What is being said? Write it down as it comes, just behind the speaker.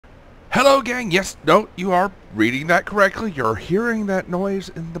Hello, gang. Yes, no, you are reading that correctly. You're hearing that noise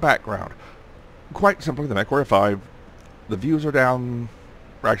in the background. Quite simply, the MW5, the views are down,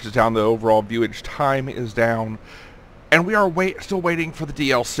 reactions down, the overall viewage time is down, and we are still waiting for the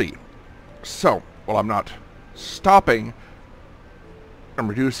DLC. So, while I'm not stopping, I'm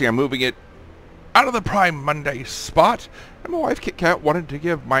reducing, I'm moving it out of the Prime Monday spot, and my wife Kitkat wanted to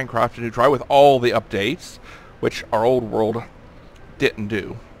give Minecraft a new try with all the updates, which our old world didn't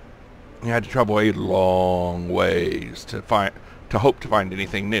do. You had to travel a long ways to hope to find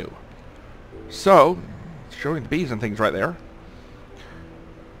anything new. So, showing the bees and things right there,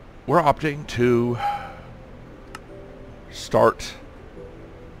 we're opting to start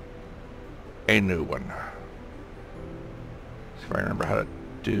a new one. See if I remember how to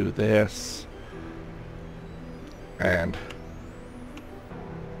do this. And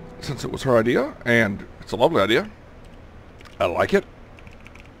since it was her idea, and it's a lovely idea, I like it,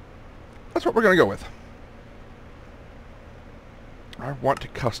 that's what we're going to go with. I want to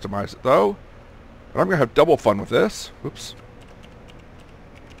customize it, though. And I'm going to have double fun with this. Oops.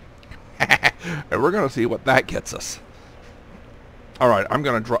 And we're going to see what that gets us. Alright, I'm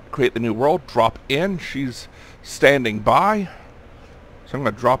going to create the new world. Drop in. She's standing by. So I'm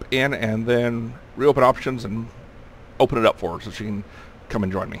going to drop in and then reopen options and open it up for her so she can come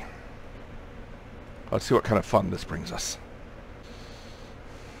and join me. Let's see what kind of fun this brings us.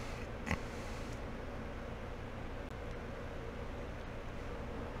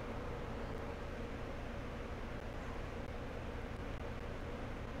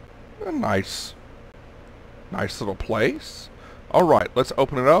 A nice little place. Alright, let's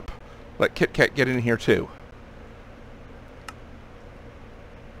open it up. Let Kitkat get in here too.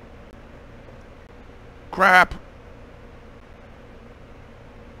 Crap!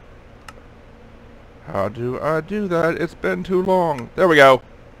 How do I do that? It's been too long. There we go.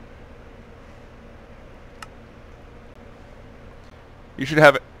 You should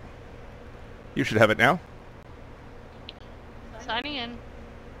have it. You should have it now. Signing in.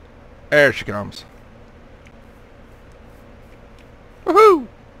 There she comes. Woohoo!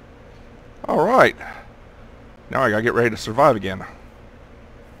 Alright. Now I gotta get ready to survive again.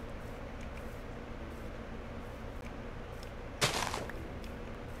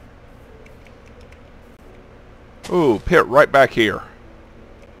 Ooh, pit right back here.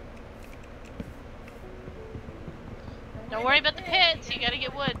 Don't worry about the pits, you gotta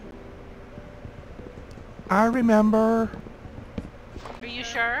get wood. I remember. Are you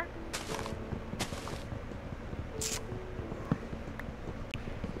sure?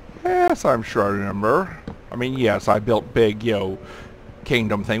 Yes, I'm sure I remember. I mean, yes, I built big,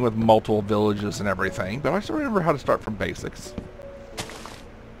 kingdom thing with multiple villages and everything, but I still remember how to start from basics.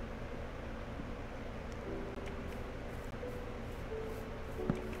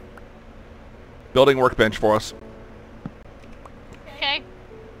 Building workbench for us. Okay.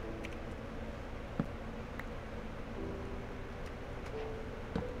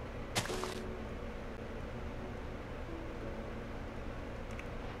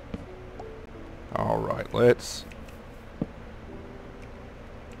 Alright, let's...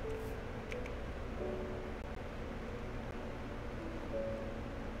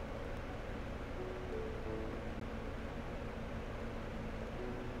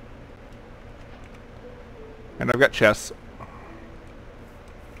 And I've got chests.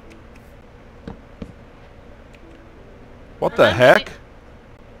 What the heck?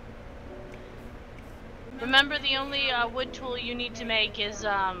 Remember, the only wood tool you need to make is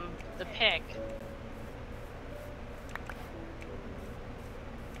the pick.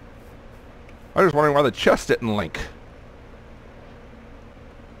 I was wondering why the chest didn't link.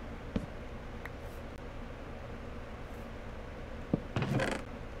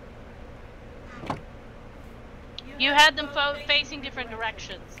 You had them facing different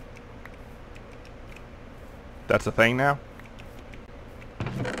directions. That's a thing now?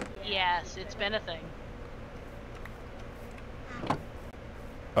 Yes, it's been a thing.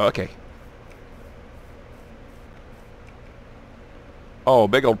 Oh, okay. Oh,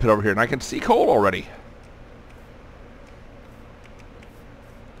 big old pit over here, and I can see coal already.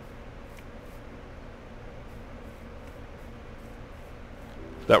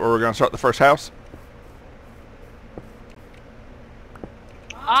 Is that where we're going to start the first house?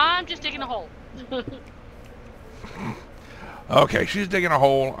 I'm just digging a hole. Okay, she's digging a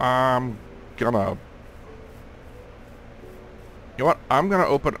hole. I'm gonna... You know what? I'm gonna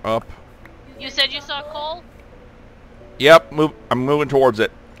open up... You said you saw coal? Yep, I'm moving towards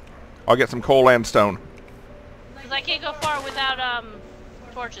it. I'll get some coal and stone. Because I can't go far without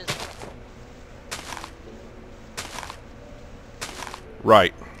torches.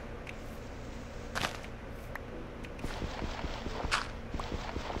 Right.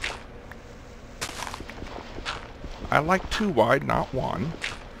 I like 2 wide, not 1.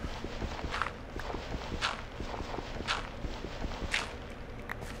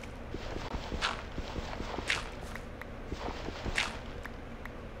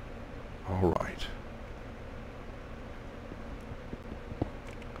 All right.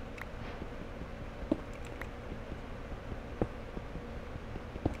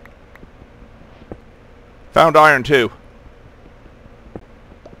 Found iron too.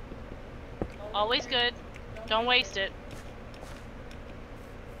 Always good. Don't waste it.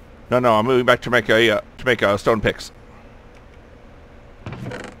 No, I'm moving back to make a stone picks.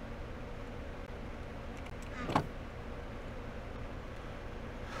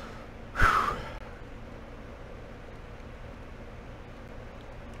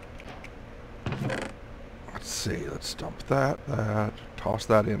 Let's see. Let's dump that. Toss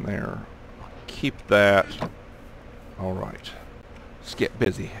that in there. Keep that. All right. Let's get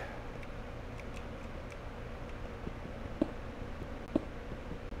busy.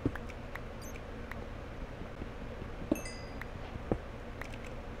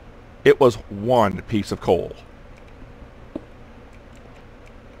 It was 1 piece of coal.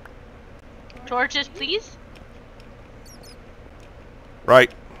 Torches, please.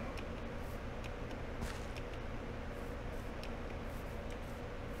 Right.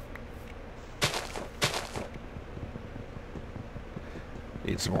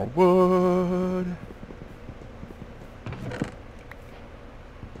 Need some more wood.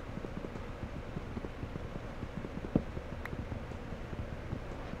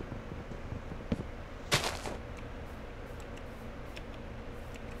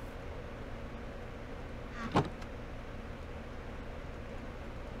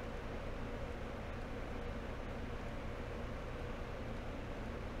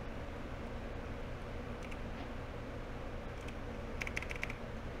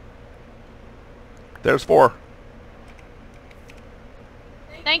 There's 4.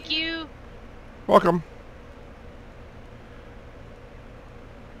 Thank you. Welcome.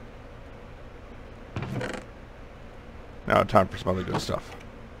 Now time for some other good stuff.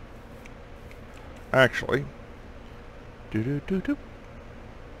 Actually, I'm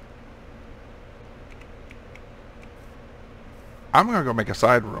gonna go make a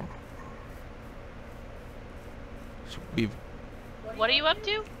side room. So What are you up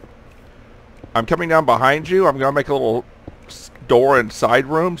to? I'm coming down behind you. I'm gonna make a little door and side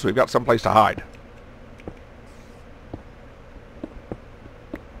room, so we've got someplace to hide.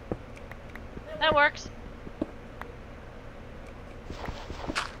 That works.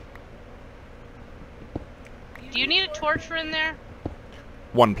 Do you need a torch for in there?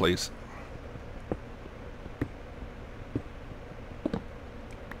 1, please.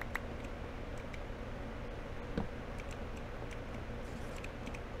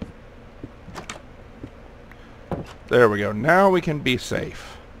 There we go. Now we can be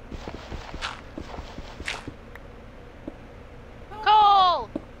safe. Coal!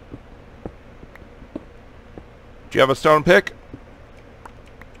 Do you have a stone pick?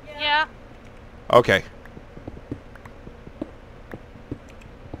 Yeah. Okay.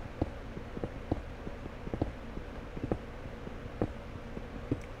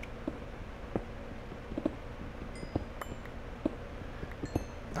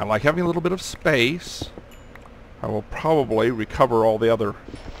 I like having a little bit of space. I will probably recover all the other,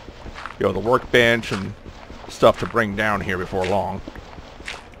 the workbench and stuff to bring down here before long.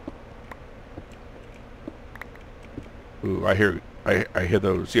 Ooh, I hear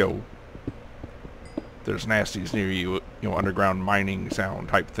those, there's nasties near you, underground mining sound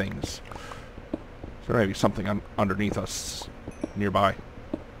type things. So there may be something underneath us nearby.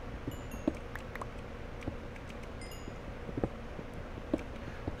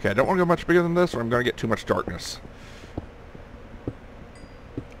 Okay, I don't want to go much bigger than this, or I'm going to get too much darkness.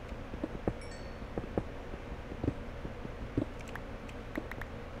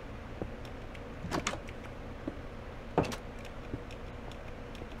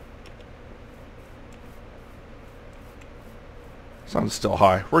 Sun's still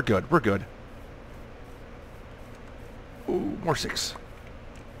high. We're good. We're good. Ooh, more 6.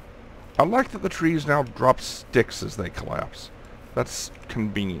 I like that the trees now drop sticks as they collapse. That's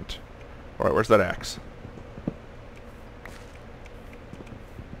convenient. Alright, where's that axe?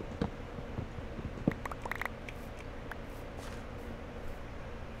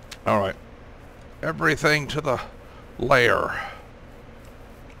 Alright. Everything to the lair.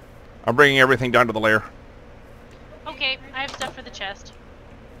 I'm bringing everything down to the lair. Okay, I have stuff for the chest.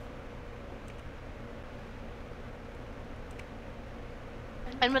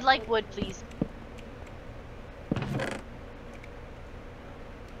 And would like wood, please.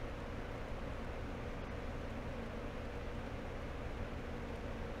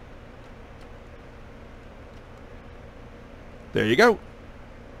 There you go.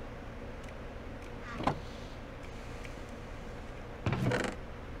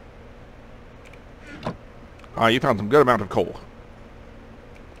 You found some good amount of coal.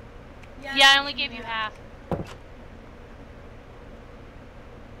 Yeah, I only gave you half.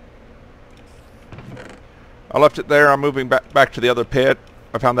 I left it there. I'm moving back to the other pit.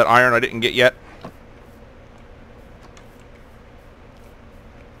 I found that iron I didn't get yet.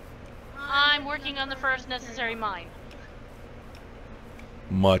 I'm working on the first necessary mine.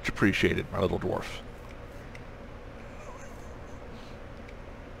 Much appreciated, my little dwarf.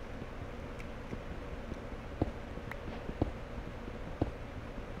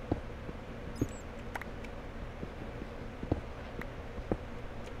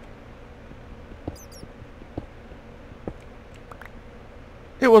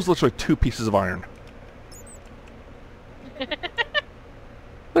 It was literally 2 pieces of iron.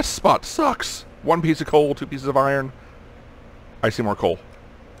 This spot sucks. 1 piece of coal, 2 pieces of iron. I see more coal.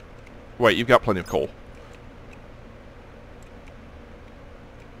 Wait, you've got plenty of coal.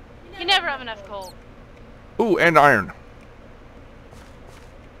 You never have enough coal. Ooh, and iron.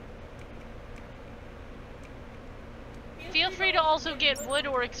 Feel free to also get wood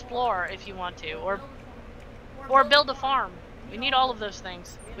or explore if you want to, or build a farm. We need all of those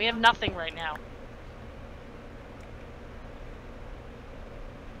things. We have nothing right now.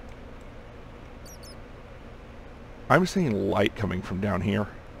 I'm seeing light coming from down here.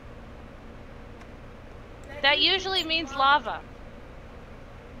 That usually means lava.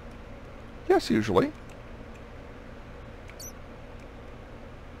 Yes, usually.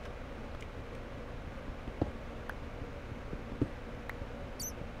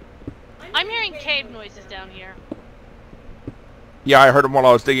 I'm hearing cave noises down here. Yeah, I heard them while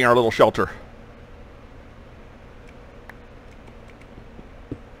I was digging our little shelter.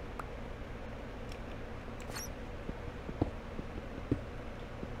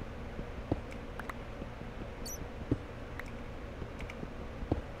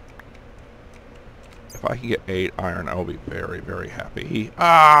 If I can get 8 iron, I'll be very, very happy.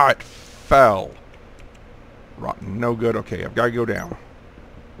 Ah, it fell. Rotten, no good. Okay, I've got to go down.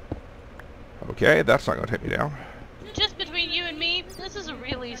 Okay, that's not going to take me down. Just between you and me, this is a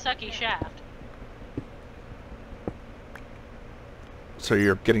really sucky shaft. So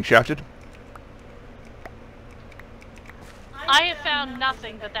you're getting shafted? I have found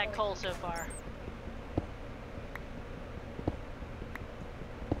nothing but that coal so far.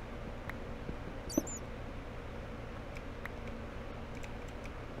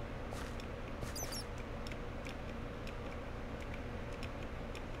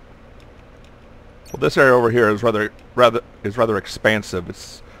 Well, this area over here is rather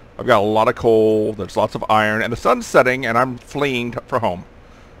expansive. I've got a lot of coal. There's lots of iron, and the sun's setting, and I'm fleeing for home.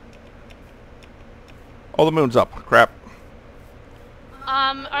 Oh, the moon's up. Crap.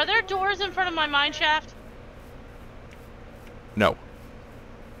 Are there doors in front of my mine shaft? No.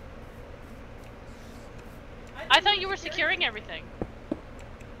 I thought you were securing everything.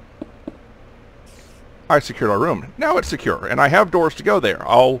 I secured our room. Now it's secure, and I have doors to go there.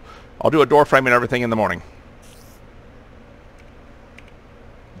 I'll do a door frame and everything in the morning.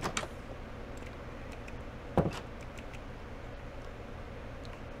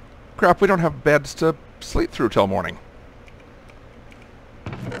 Crap, we don't have beds to sleep through till morning.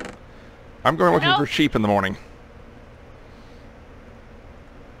 I'm going looking for sheep in the morning.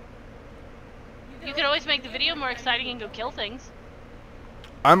 You could always make the video more exciting and go kill things.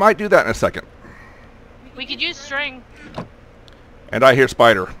 I might do that in a second. We could use string. And I hear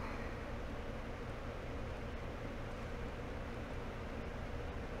spider.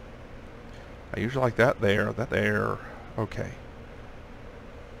 I usually like that there, that there. Okay.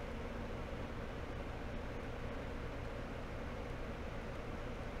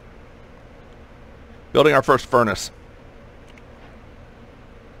 Building our first furnace.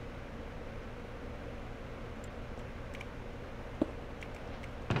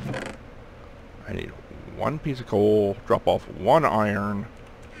 I need 1 piece of coal, drop off 1 iron.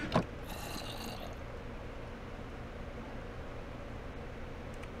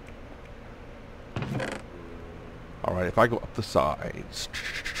 Alright, if I go up the sides,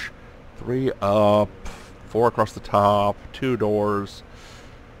 3 up, 4 across the top, 2 doors.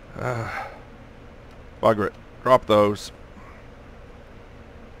 Bugger it. Drop those.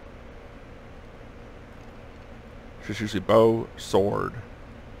 Just usually bow, sword,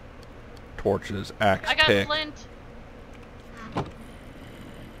 torches, axe, I got pick. flint.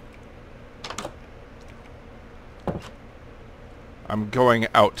 I'm going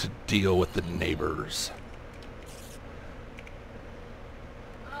out to deal with the neighbors.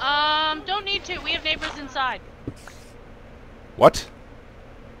 Don't need to. We have neighbors inside. What?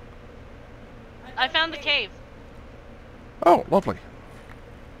 I found the cave. Oh, lovely.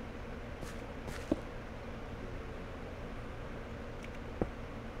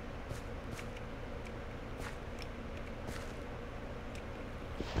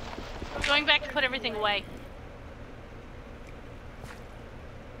 I'm going back to put everything away.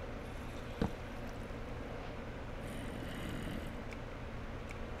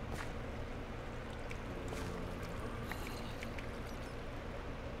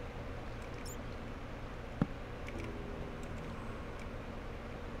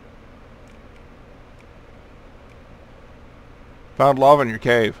 Found lava in your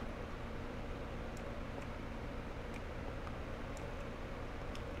cave.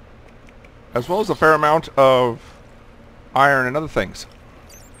 As well as a fair amount of iron and other things.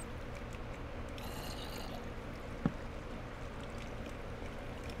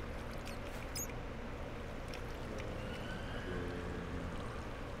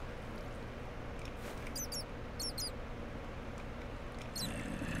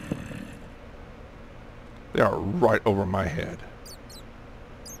 They are right over my head.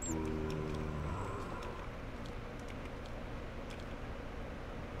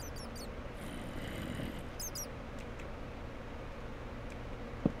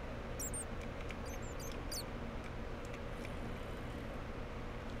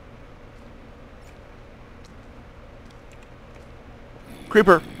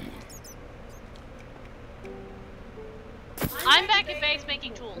 Creeper. I'm back at base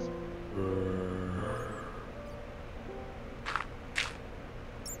making tools.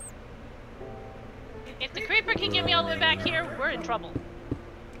 If the creeper can get me all the way back here, we're in trouble.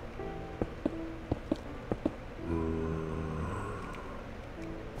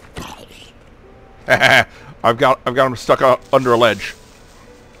 I've got him stuck under a ledge.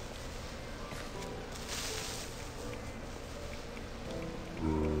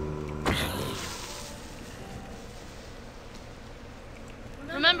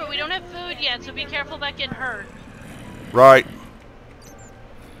 Remember, we don't have food yet, so be careful about getting hurt. Right.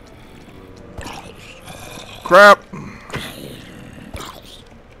 Crap.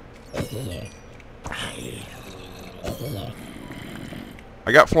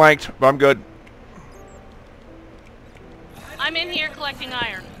 I got flanked, but I'm good. I'm in here collecting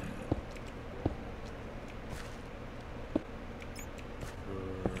iron.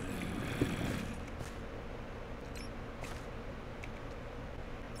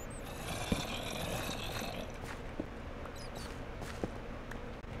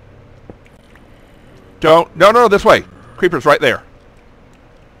 Don't. No, no, this way. Creeper's right there.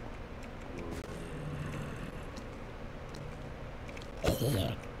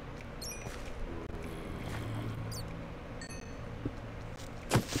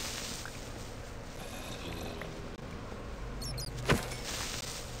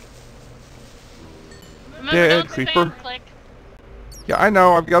 Remember, Dead don't creeper. spam click. Yeah, I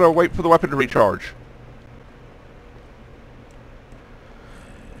know. I've got to wait for the weapon to recharge.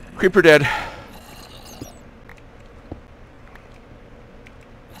 Creeper dead.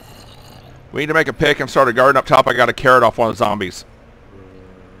 We need to make a pick and start a garden up top. I got a carrot off one of the zombies.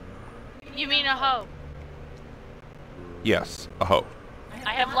 You mean a hoe? Yes, a hoe.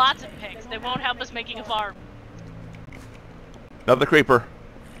 I have lots of picks. They won't help us making a farm. Another creeper.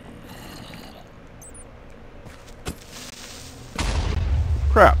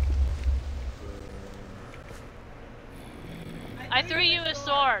 Crap. I threw you a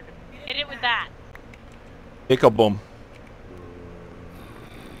sword. Hit it with that. Ickaboom.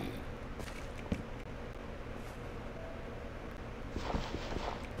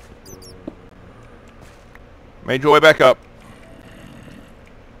 Made your way back up.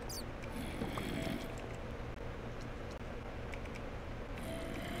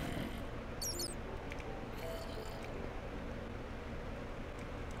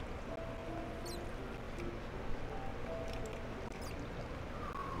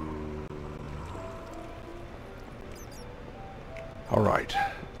 All right.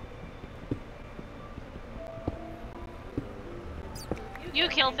 You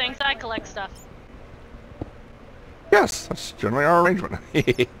kill things, I collect stuff. Yes, that's generally our arrangement.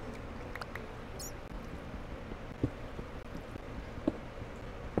 I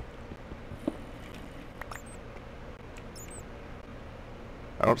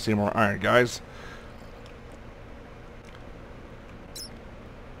don't see more iron, guys.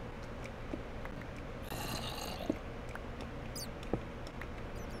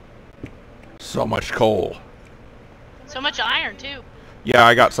 So much coal. So much iron, too. Yeah,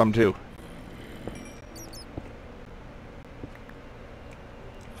 I got some too.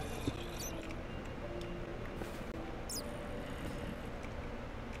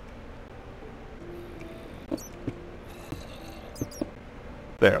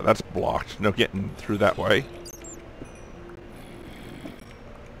 There, that's blocked. No getting through that way.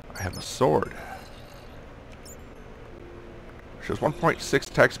 I have a sword. Shows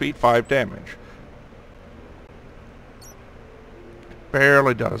 1.6 attack speed, 5 damage.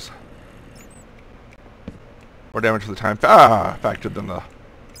 Barely does. More damage for the time factor than the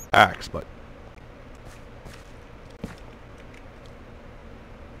axe, but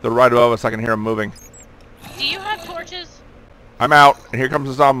they're right above us. I can hear them moving. Do you have torches? I'm out, and here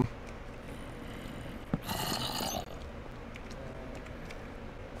comes some.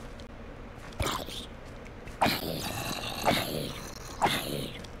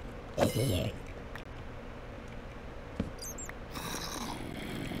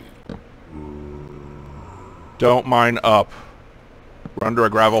 Don't mine up. We're under a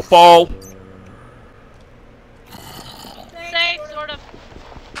gravel fall. Safe, sort of.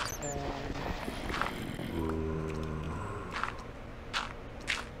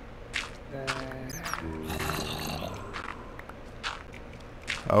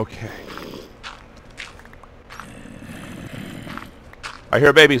 Okay. I hear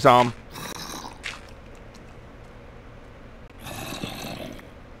a baby Zom.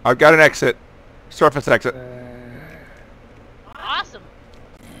 I've got an exit. Surface exit. Awesome.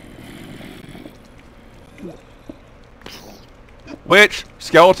 Witch,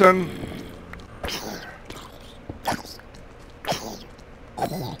 skeleton.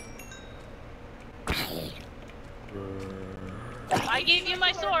 I gave you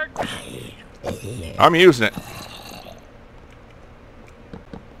my sword. I'm using it.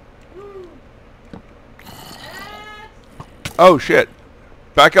 Oh shit.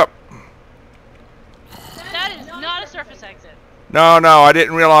 Back up. That is not a surface exit. No, I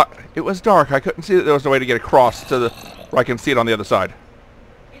didn't realize. It was dark. I couldn't see that there was no way to get across to the where I can see it on the other side.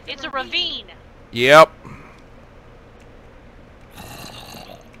 It's a ravine. Yep.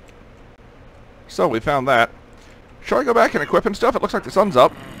 So we found that. Shall I go back and equip and stuff? It looks like the sun's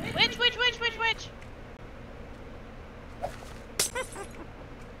up. Witch.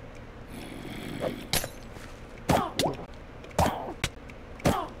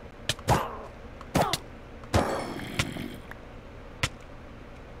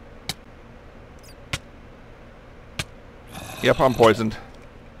 Yep, I'm poisoned.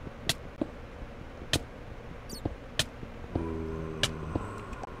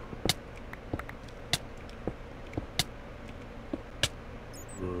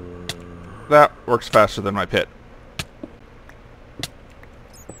 That works faster than my pit.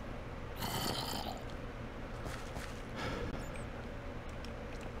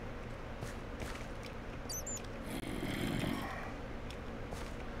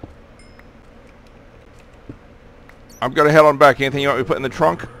 I'm gonna head on back. Anything you want me to put in the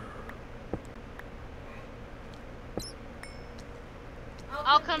trunk?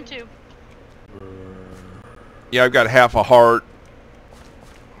 I'll come too. Yeah, I've got half a heart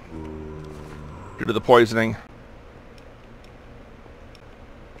due to the poisoning.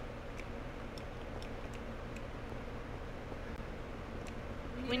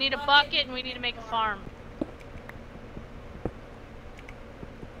 We need a bucket and we need to make a farm.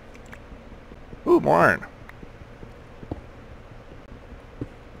 Ooh, more iron.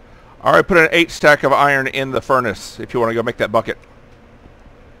 Alright, put an 8 stack of iron in the furnace if you want to go make that bucket.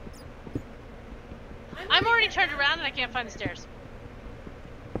 I'm already turned around and I can't find the stairs.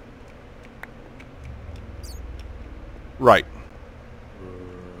 Right.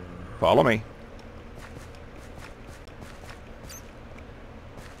 Follow me.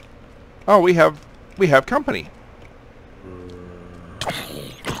 Oh, we have company.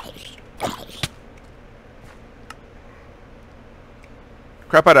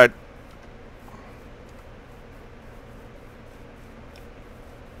 Crap, I died.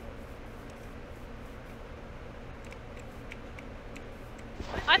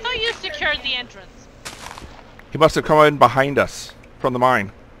 I thought you secured the entrance. He must have come in behind us from the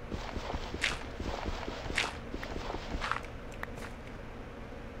mine.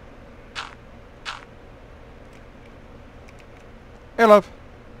 Hey, love.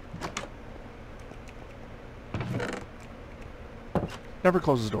 Never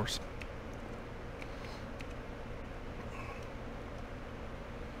closes doors.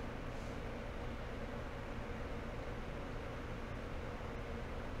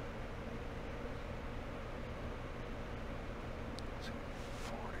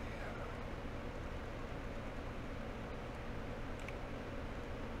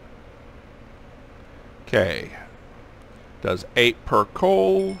 Okay. Does 8 per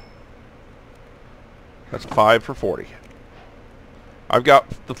coal. That's 5 for 40. I've got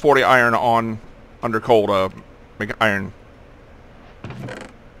the 40 iron on under coal to make iron.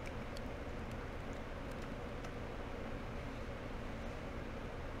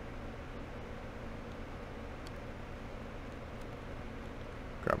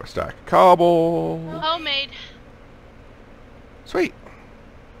 Grab a stack of cobble. Homemade. Sweet.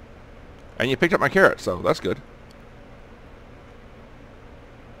 And you picked up my carrot, so that's good.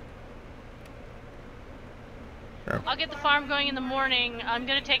 Here. I'll get the farm going in the morning. I'm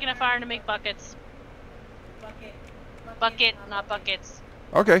gonna take enough iron to make buckets. Bucket, not buckets.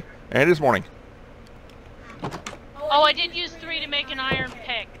 Okay, and it is morning. Oh, I did use 3 to make an iron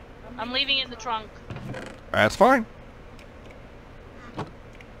pick. I'm leaving it in the trunk. That's fine.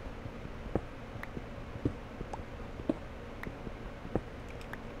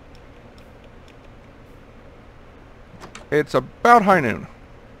 It's about high noon.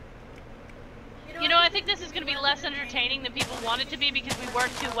 You know, I think this is going to be less entertaining than people want it to be because we work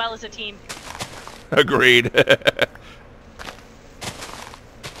too well as a team. Agreed.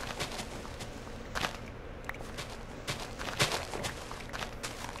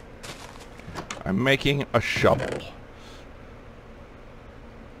 I'm making a shovel.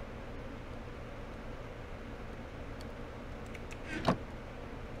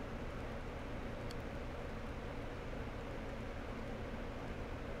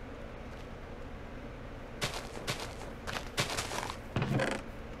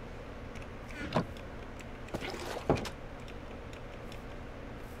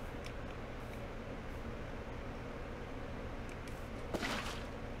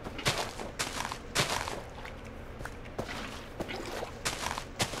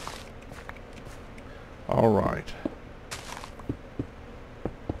 All right.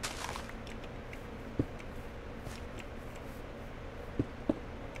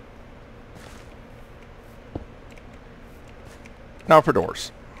 Now for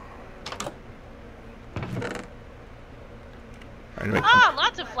doors. Ah,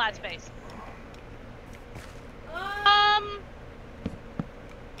 lots of flat space.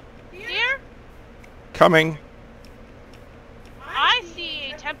 Here? Coming. I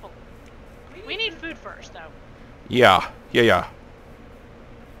see a temple. We need food first, though. Yeah. It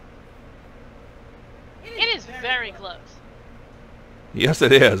is very close. Yes,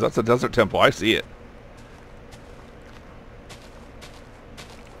 it is. That's a desert temple. I see it.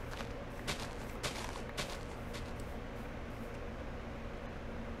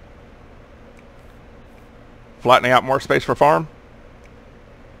 Flattening out more space for farm.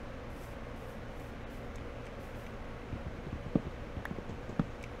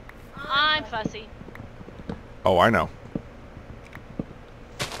 I'm fussy. Oh, I know.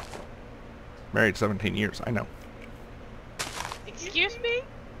 Married 17 years. I know. Excuse me?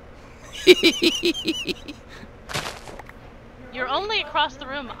 You're only across the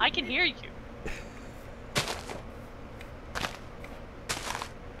room. I can hear you.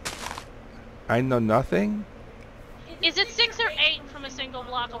 I know nothing. Is it 6 or 8 from a single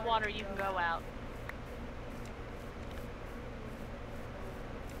block of water you can go out?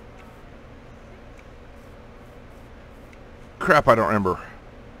 Crap, I don't remember.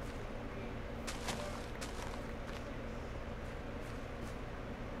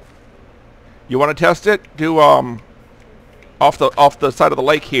 You want to test it? Do off the side of the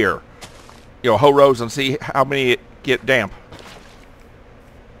lake here. You know, hoe rows and see how many get damp.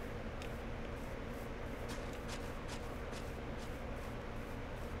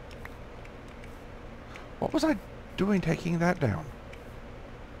 What was I doing taking that down?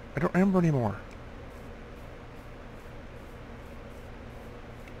 I don't remember anymore.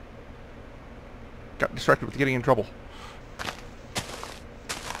 Got distracted with getting in trouble.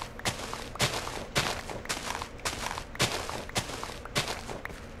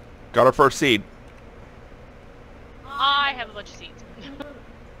 Got our first seed. I have a bunch of seeds.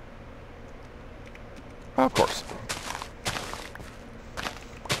 Of course.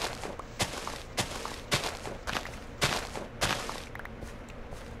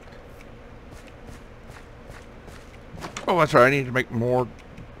 Oh, that's right. I need to make more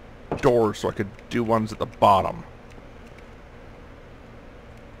doors so I could do ones at the bottom.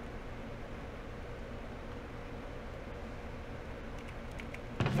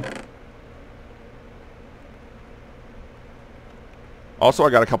 Also, I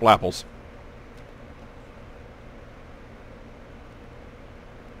got a couple apples.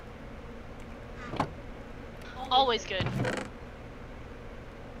 Always good.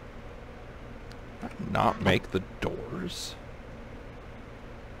 Not make the doors.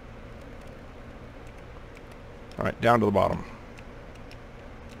 Alright, down to the bottom.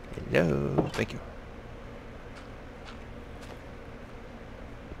 Hello. Thank you.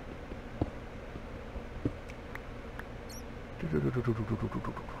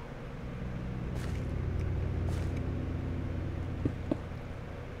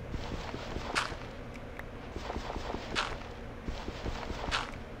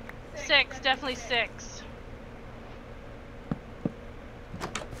 Six, definitely six.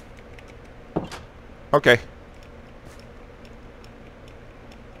 Okay.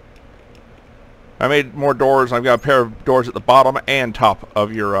 I made more doors. I've got a pair of doors at the bottom and top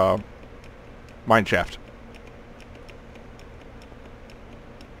of your mine shaft.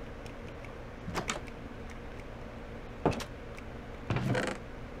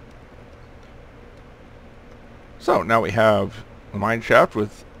 So now we have the mine shaft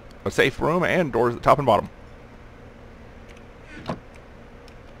with a safe room and doors at the top and bottom.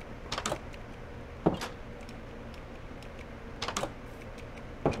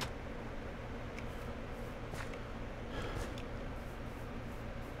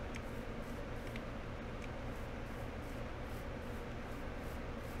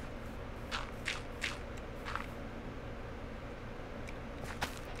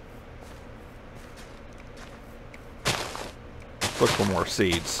 Look for more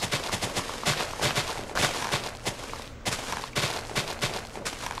seeds.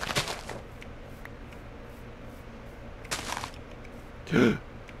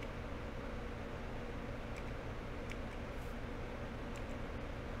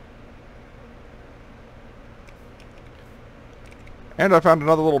 And I found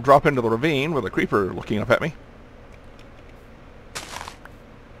another little drop into the ravine with a creeper looking up at me.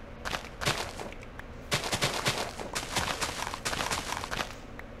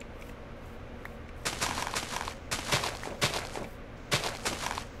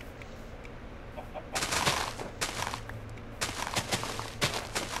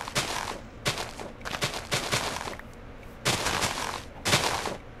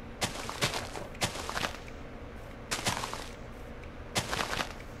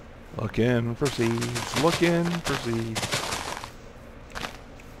 Looking for seeds, looking for seeds.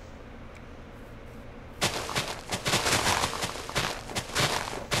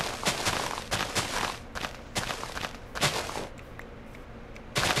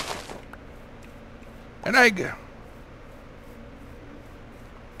 An egg!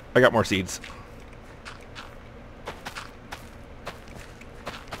 I got more seeds.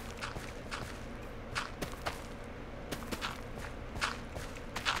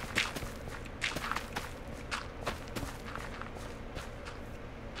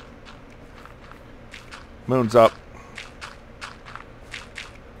 Moon's up.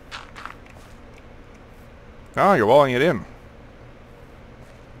 Oh, you're walling it in.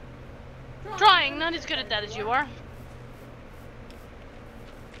 Trying, not as good at that as you are.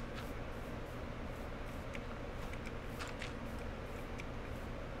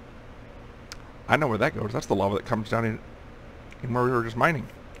 I know where that goes. That's the lava that comes down in where we were just mining.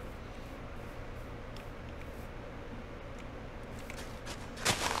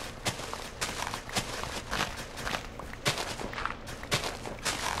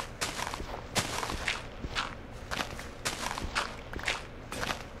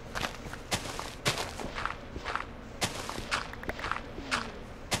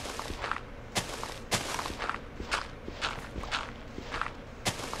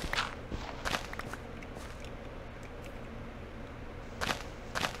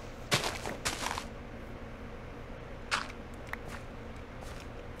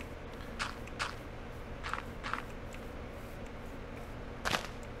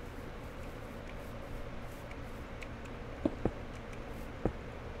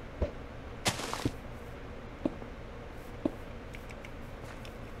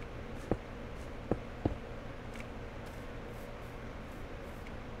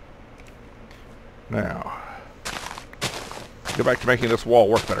 Now, go back to making this wall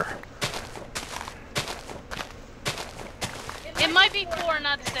work better. It might be 4,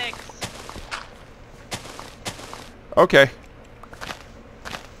 not 6. Okay.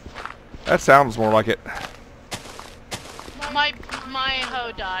 That sounds more like it. My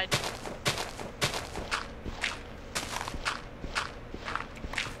hoe died.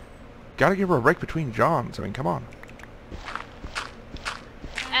 Gotta give her a break between Johns. I mean, come on.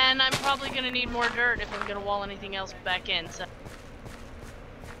 And I'm probably going to need more dirt if I'm going to wall anything else back in, so...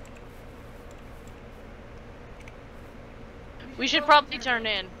 We should probably turn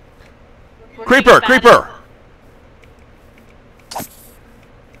in. Creeper! Creeper!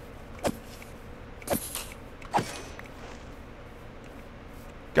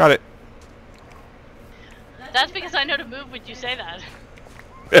 Got it. That's because I know to move when you say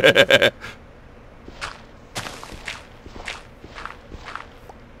that.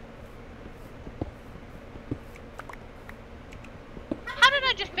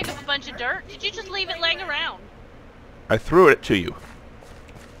 bunch of dirt? Did you just leave it laying around? I threw it to you.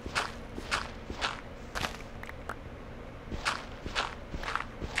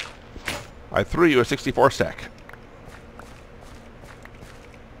 I threw you a 64 stack.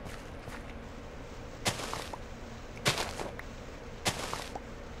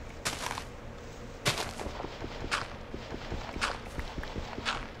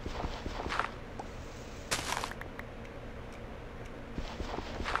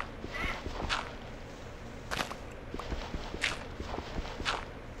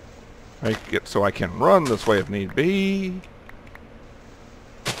 Make it so I can run this way if need be.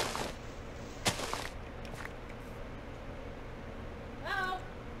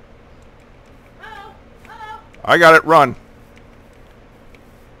 I got it, run.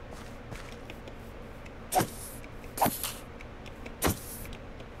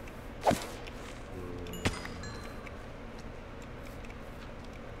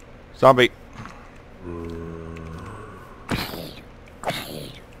 Zombie.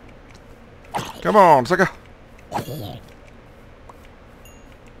 Come on, sucker.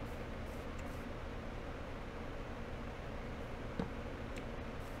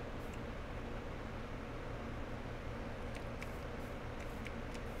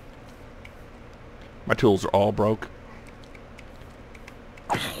 My tools are all broke.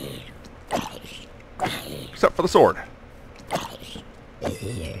 Except for the sword.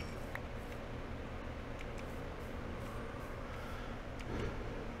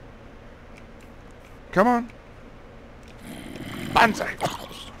 Come on. Banzai.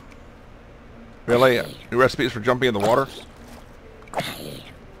 Really? New recipes for jumping in the water?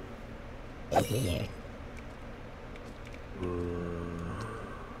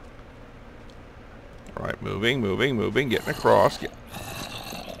 Alright, moving, getting across.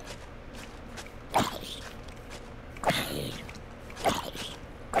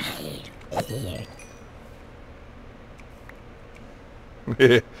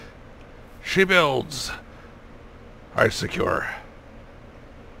 She builds. I secure.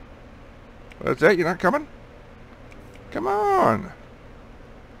 What's that? You're not coming? Come on.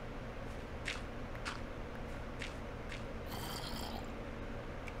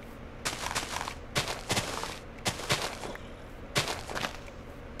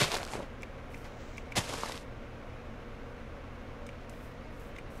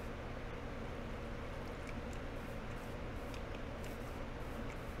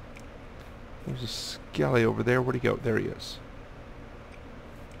 There's a skelly over there. Where'd he go? There he is.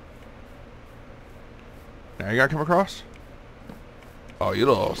 Now you gotta come across? Oh, you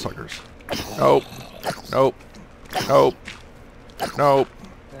little suckers. Nope. Nope. Nope. Nope.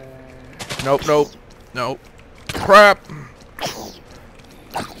 Nope, nope. Nope. Crap!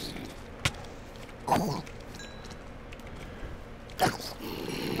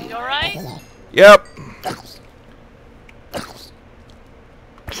 You alright? Yep.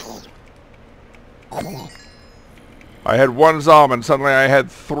 I had one zom and suddenly I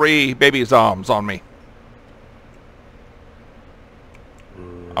had 3 baby zoms on me.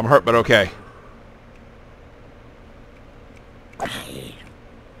 I'm hurt but okay.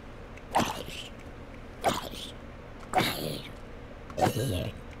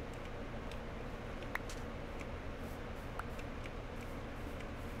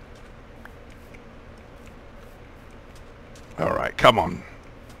 Alright, come on.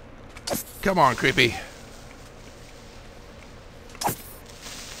 Come on, creepy.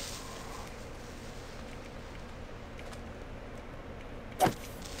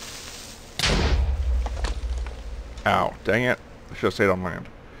 Ow, dang it. I should have stayed on land.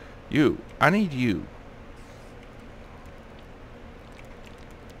 You. I need you.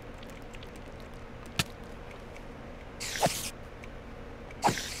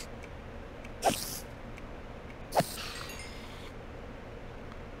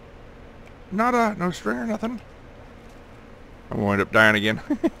 No string or nothing. I'm going to wind up dying again.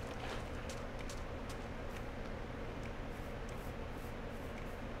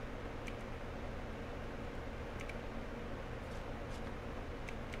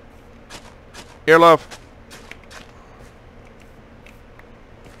 Here, love.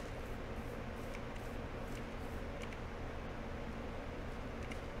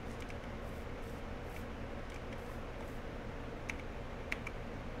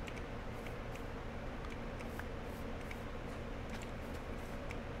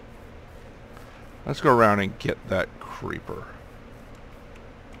 Let's go around and get that creeper.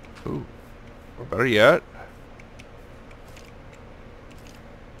 Ooh. Or better yet.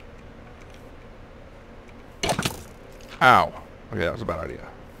 Ow. Okay, that was a bad idea.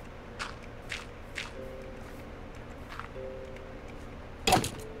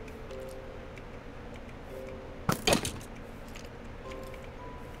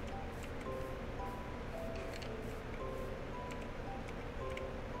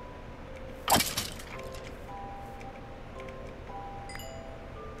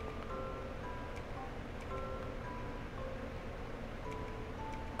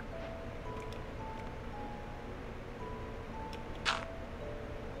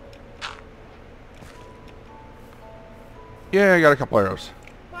 Yeah, I got a couple arrows.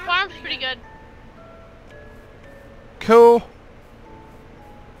 Farm's pretty good. Cool.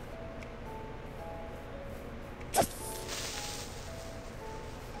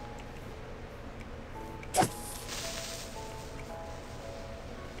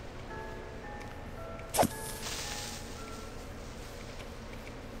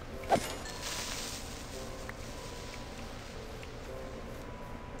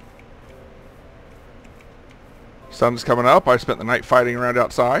 Sun's coming up. I spent the night fighting around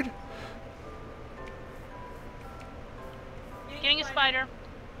outside. Getting a spider.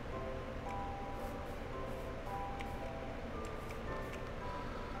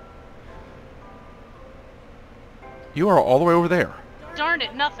 You are all the way over there. Darn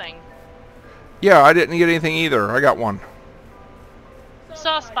it, nothing. Yeah, I didn't get anything either. I got one.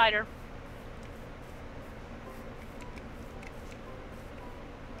 Saw a spider.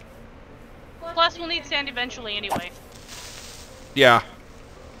 Plus, we'll need sand eventually anyway. Yeah.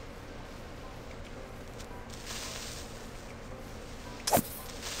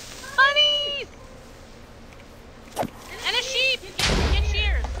 Bunnies! And a sheep! Get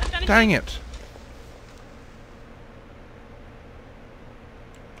shears. I've got a Dang sheep. it.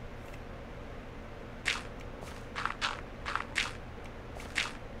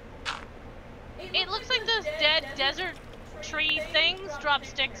 It looks like those dead desert tree things drop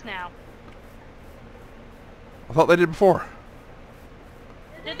sticks now. I thought they did before.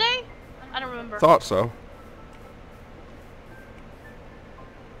 Did they? I don't remember. Thought so.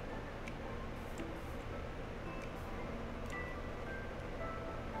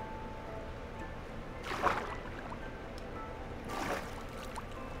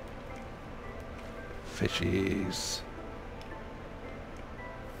 Fishies.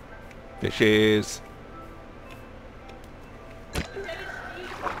 Fishies.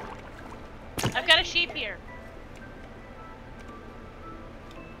 I've got a sheep here.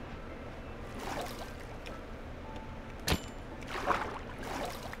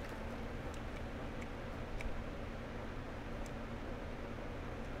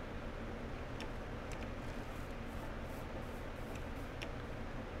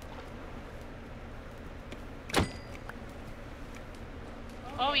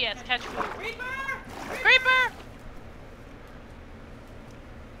 Oh yes, catch food. Creeper! Creeper!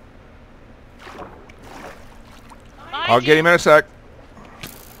 I'll get him in a sec.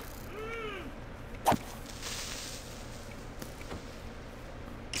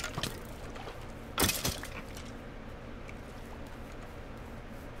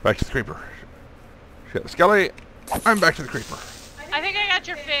 Back to the creeper. Shit, Skelly, I'm back to the creeper. I think I got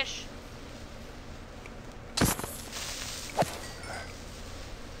your fish.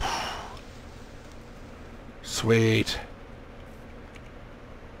 Sweet.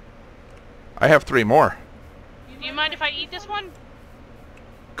 I have 3 more. Do you mind if I eat this one?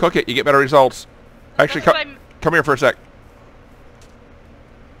 Cook it, you get better results. Actually, That's what come here for a sec.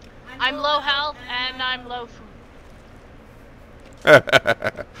 I'm low health and I'm low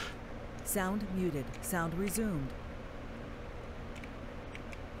food. Sound muted. Sound resumed.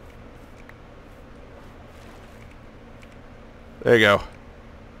 There you go.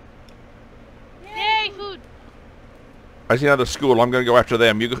 Yay, food! I see another school. I'm going to go after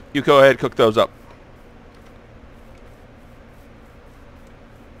them. You go ahead, cook those up.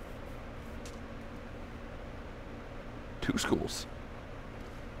 Two schools.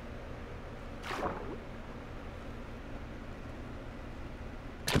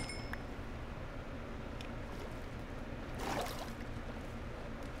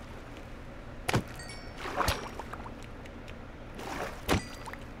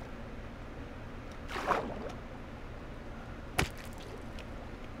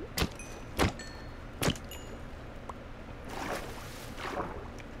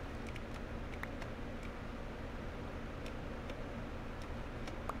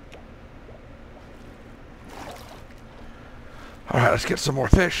 Alright, let's get some more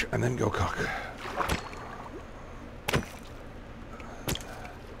fish and then go cook.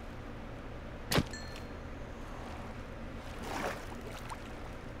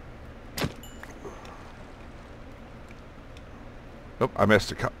 Nope, I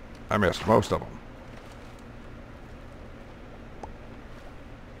missed most of them.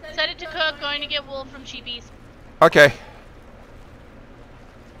 Set it to cook, going to get wool from Cheapies. Okay.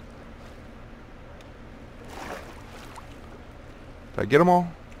 Did I get them all?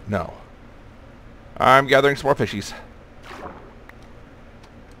 No. I'm gathering some more fishies.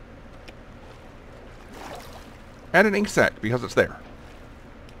 And an ink sac, because it's there.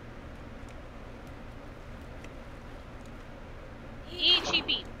 Eat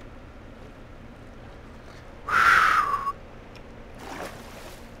Cheapie.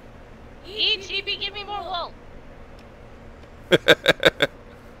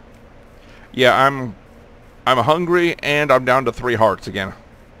 Yeah, I'm hungry and I'm down to 3 hearts again.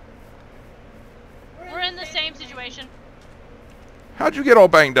 We're in the same situation. How'd you get all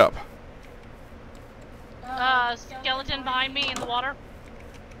banged up? Skeleton behind me in the water.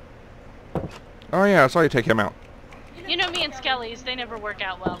 Oh yeah, I saw you take him out. You know me and Skellies, they never work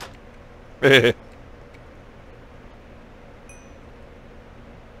out well.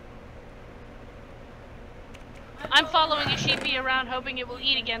 I'm following a sheepy around hoping it will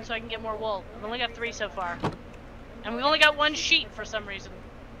eat again so I can get more wool. I've only got 3 so far. And we've only got 1 sheep for some reason.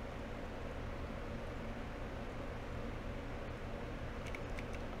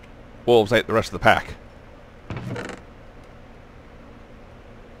 Wolves ate the rest of the pack.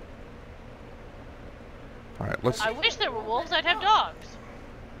 Alright, let's... I wish there were wolves, I'd have dogs.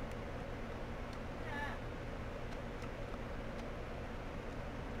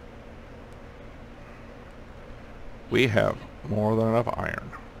 We have more than enough iron.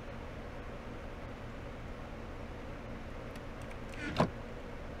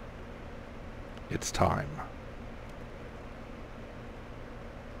 It's time.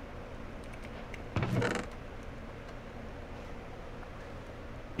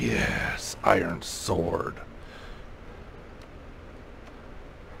 Yes, iron sword.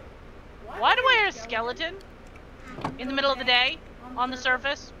 Why do I hear a skeleton? In the middle of the day? On the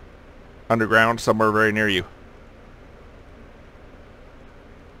surface? Underground, somewhere very near you.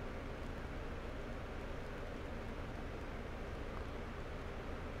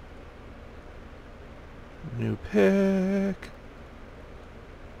 New pick.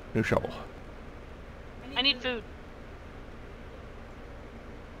 New shovel. I need food.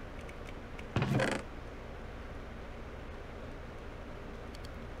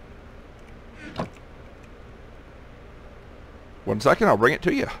 One second, I'll bring it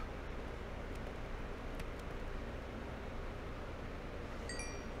to you.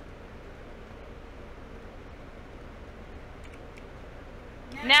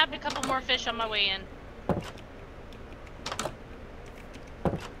 Nabbed a couple more fish on my way in.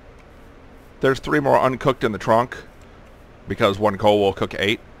 There's 3 more uncooked in the trunk, because 1 coal will cook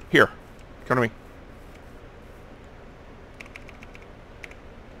 8. Here, come to me.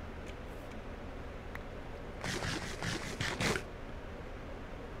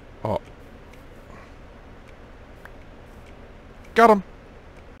 Oh. Got him.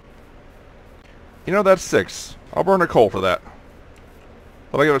 You know, that's 6. I'll burn a coal for that.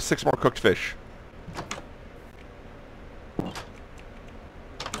 That'll give us 6 more cooked fish.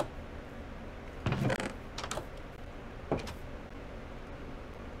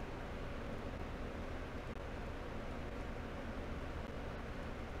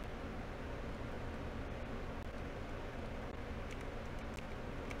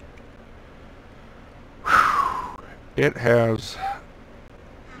 It has...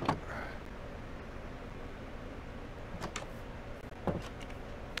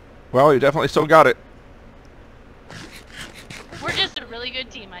 Well, you definitely still got it. We're just a really good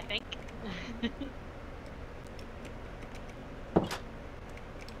team, I think.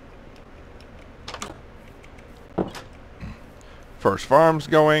 First farm's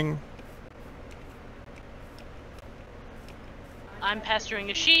going. I'm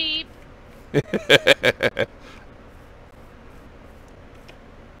pasturing a sheep.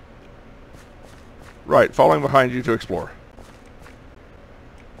 Right, following behind you to explore.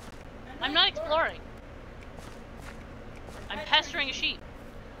 I'm not exploring. I'm pasturing a sheep.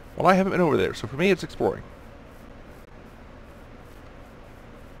 Well, I haven't been over there, so for me it's exploring.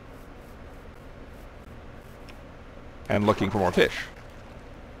 And looking for more fish.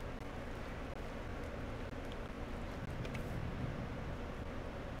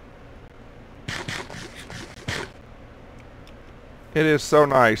 It is so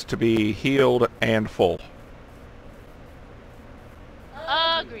nice to be healed and full.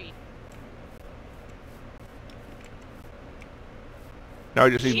 Agreed. Now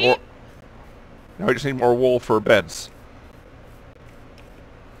we just need more. Now we just need more wool for beds.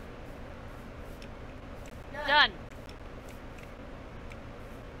 Done.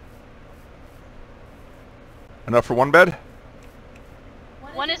 Enough for 1 bed?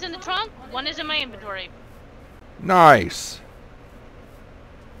 1 is in the trunk, 1 is in my inventory. Nice.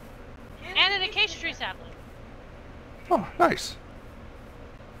 And an acacia tree sapling. Oh, nice.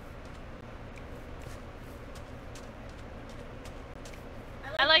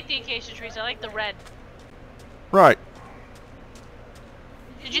 I like the acacia trees, I like the red. Right.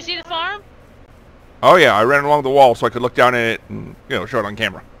 Did you see the farm? Oh yeah, I ran along the wall so I could look down at it and, you know, show it on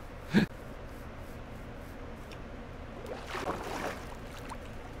camera.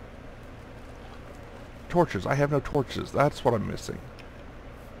 torches. I have no torches. That's what I'm missing.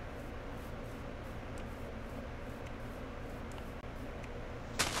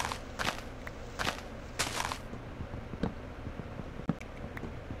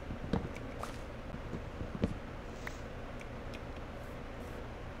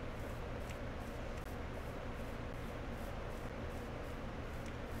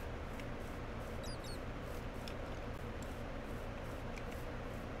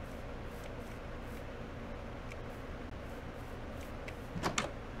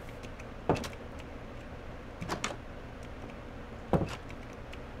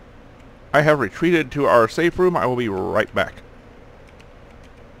 I have retreated to our safe room. I will be right back.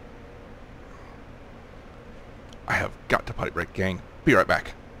 I have got to potty break, gang. Be right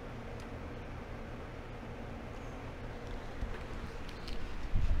back.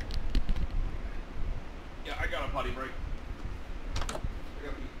 Yeah, I got a potty break.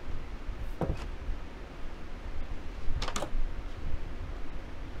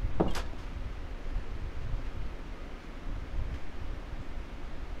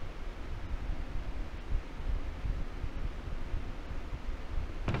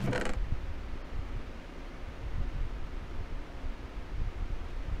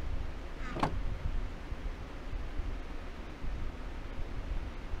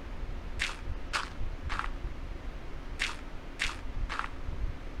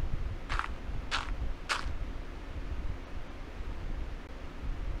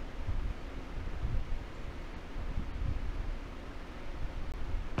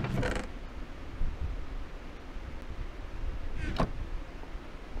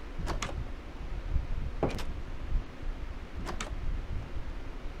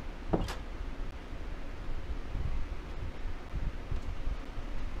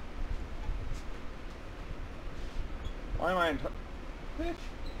 Why am I in bitch?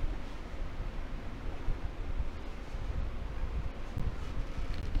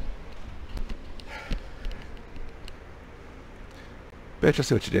 Bitch, I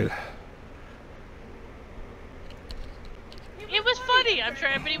see what you did. It was funny. I'm sure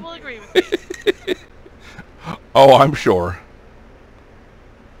everybody will agree with me. Oh, I'm sure.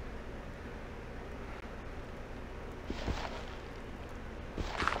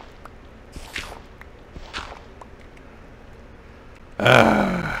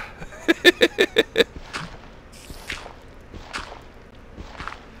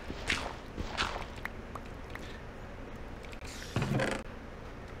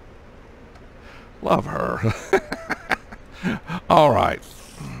 Love her. All right.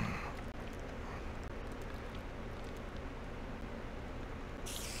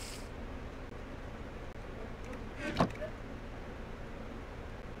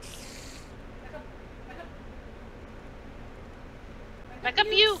 Back up,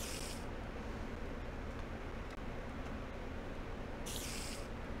 you.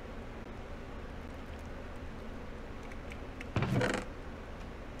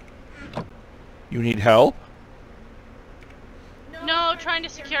 You need help? No, trying to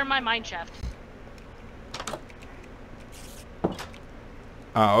secure my mine shaft.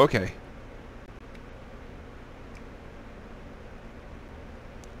 Oh, okay.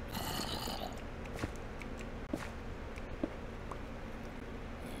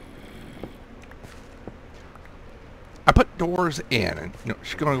 I put doors in, and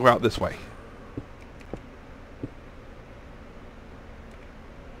she's going to go out this way.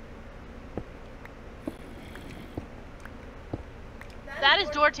 That is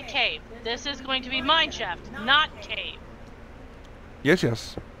door to cave. This is going to be mine shaft, not cave. Yes,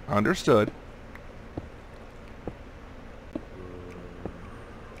 yes. Understood.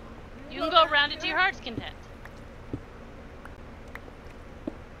 You can go around it to your heart's content.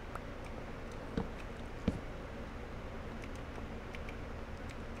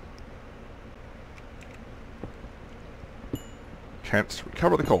 Chance to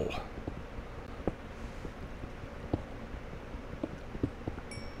recover the coal.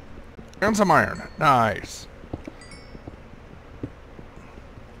 And some iron. Nice.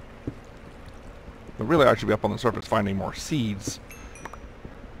 But really, I should be up on the surface finding more seeds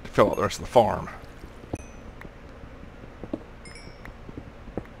to fill out the rest of the farm.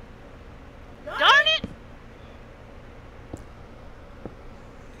 Darn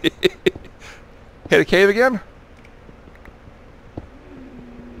it! Hit a cave again?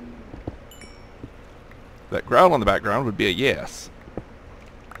 That growl in the background would be a yes.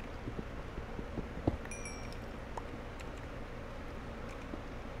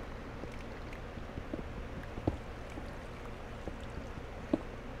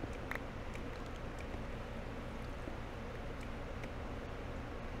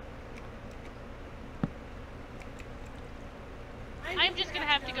 I'm just gonna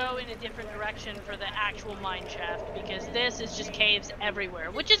have to go in a different direction for the actual mine shaft, because this is just caves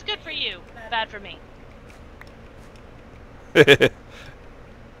everywhere, which is good for you, bad for me.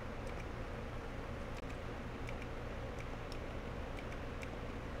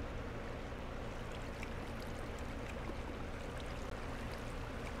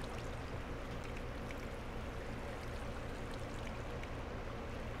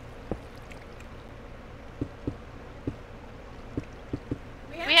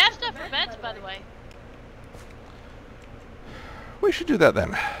 We have stuff for beds, by the way. We should do that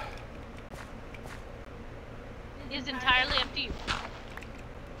then. It is entirely up to you.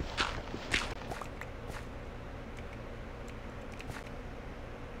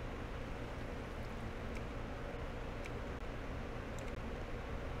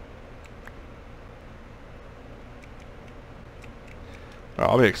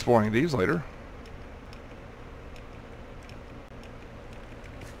 I'll be exploring these later.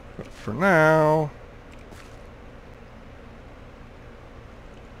 But for now,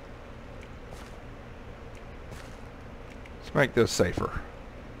 let's make this safer.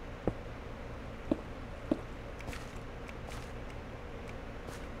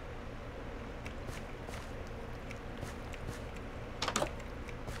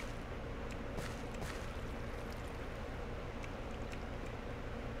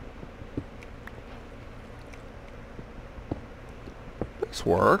 This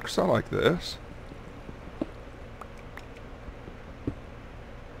works. I like this.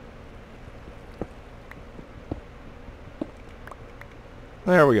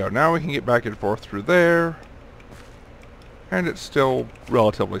 There we go. Now we can get back and forth through there. And it's still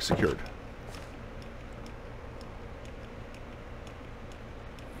relatively secured.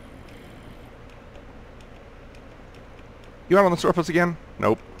 You out on the surface again?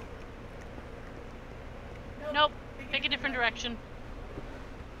 Nope. Nope. Pick a different direction.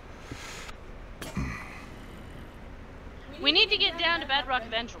 We need to get down to bedrock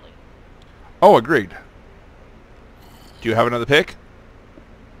eventually. Oh, agreed. Do you have another pick?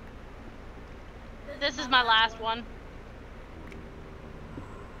 This is my last one.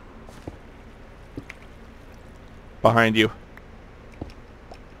 Behind you.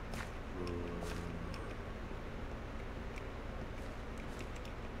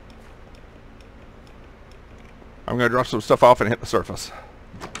 I'm going to drop some stuff off and hit the surface.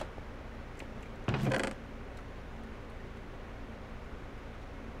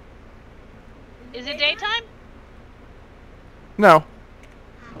 Is it daytime? No.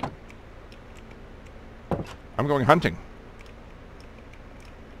 I'm going hunting.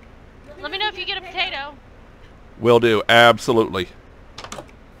 Let me know if you get a potato. Will do. Absolutely.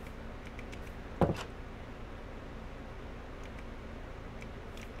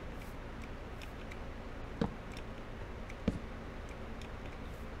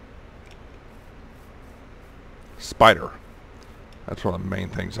 Spider. That's one of the main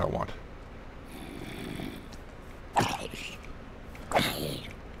things I want.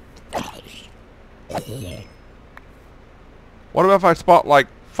 What about if I spot like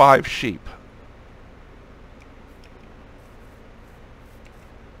 5 sheep?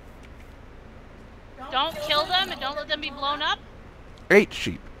 Don't kill them and don't let them be blown up. 8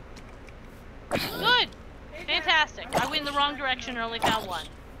 sheep. Good. Fantastic. I went in the wrong direction and only found 1.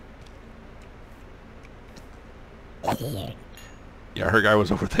 Yeah, her guy was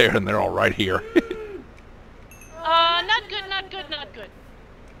over there and they're all right here. Not good, not good, not good.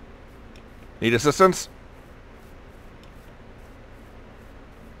 Need assistance?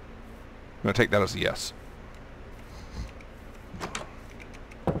 I'm going to take that as a yes.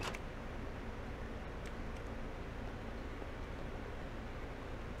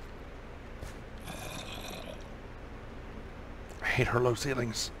 I hate her low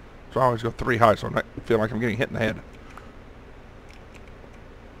ceilings. So I always go 3 high, so I feel like I'm getting hit in the head.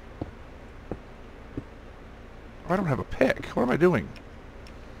 I don't have a pick. What am I doing?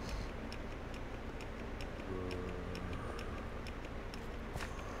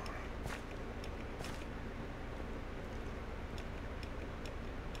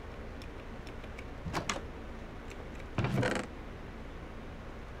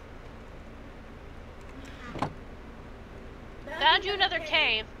 Found you another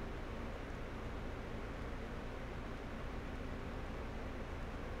cave.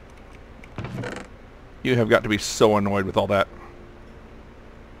 You have got to be so annoyed with all that.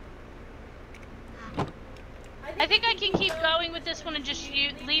 I think I can keep going with this one and just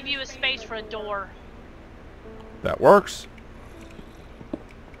leave you a space for a door. That works.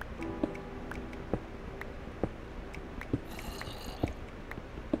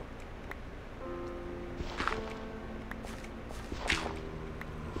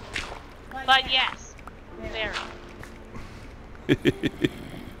 But yes, very.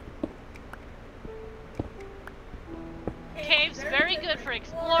 Caves very good for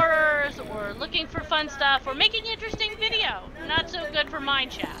explorers, or looking for fun stuff, or making interesting video. Not so good for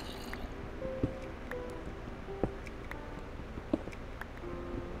mineshaft.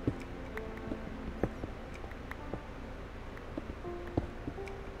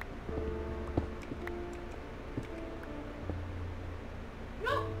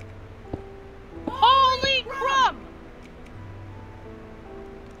 Holy crumb!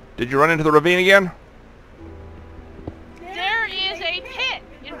 Did you run into the ravine again? There is a pit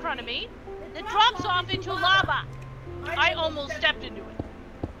in front of me that drops off into lava. I almost stepped into it.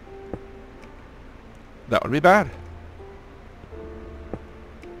 That would be bad.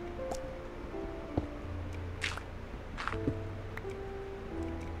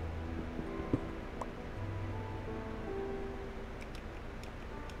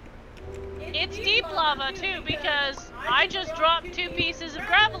 It's deep lava too, because I just dropped 2 pieces of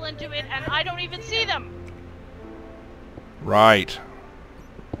gravel into it and I don't even see them. Right.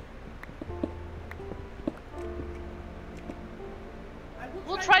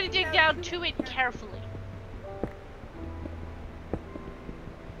 We'll try to dig down to it carefully.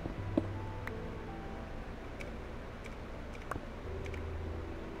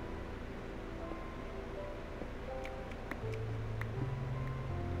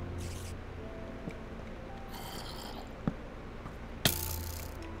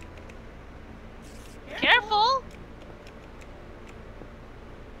 Careful!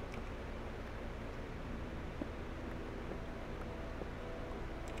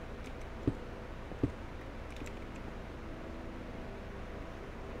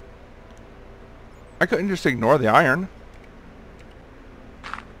 I couldn't just ignore the iron.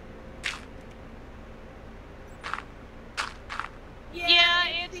 Yeah,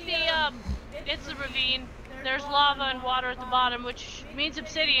 it's the ravine. There's lava and water at the bottom, which means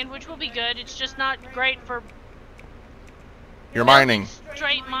obsidian, which will be good. It's just not great for You're mining.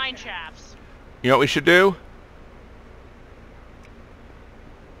 straight mine shafts. You know what we should do?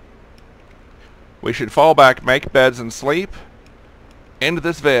 We should fall back, make beds, and sleep. End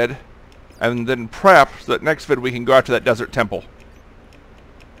this vid, and then prep so that next vid we can go after that desert temple.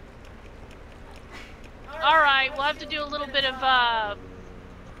 Alright, we'll have to do a little bit of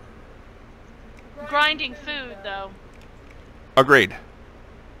grinding food, though. Agreed.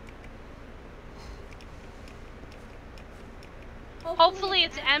 Hopefully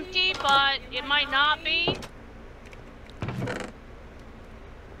it's empty, but it might not be.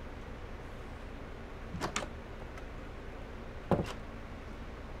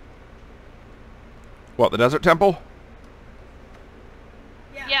 What, the desert temple?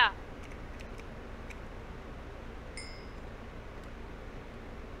 Yeah.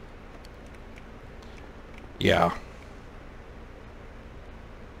 Yeah.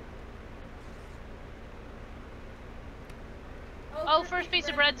 Oh, first piece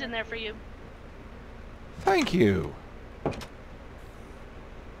of bread's in there for you. Thank you.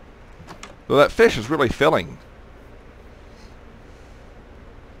 Well, that fish is really filling.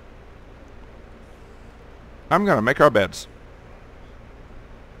 I'm gonna make our beds.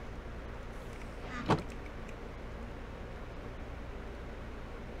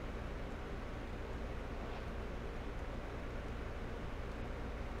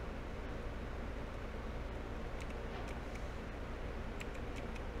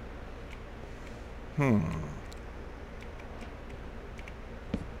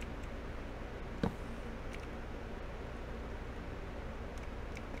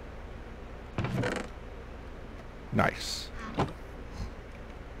 Nice.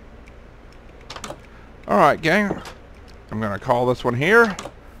 Alright, gang. I'm going to call this one here.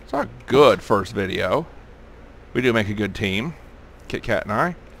 It's a good first video. We do make a good team. Kitkat and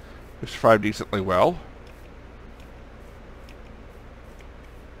I. We survived decently well.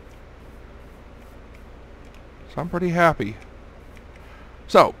 So I'm pretty happy.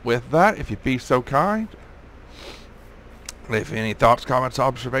 So, with that, if you'd be so kind, leave any thoughts, comments,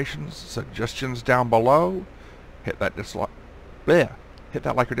 observations, suggestions down below. Hit that dislike. Bleh. Hit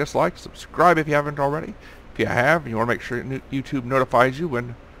that like or dislike. Subscribe if you haven't already. If you have, and you want to make sure YouTube notifies you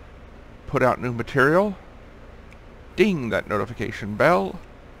when put out new material, ding that notification bell.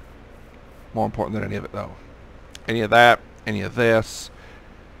 More important than any of it, though. Any of that, any of this,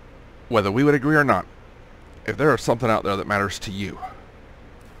 whether we would agree or not, if there is something out there that matters to you,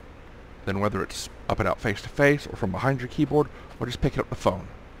 then whether it's up and out face-to-face or from behind your keyboard or just picking up the phone,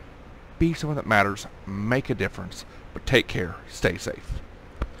 be someone that matters, make a difference, but take care, stay safe.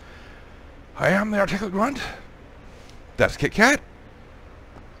 I am the Articulate Grunt. That's Kitkat.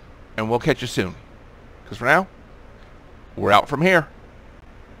 and we'll catch you soon. Because for now, we're out from here.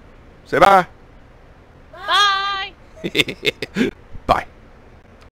 Say bye. Bye!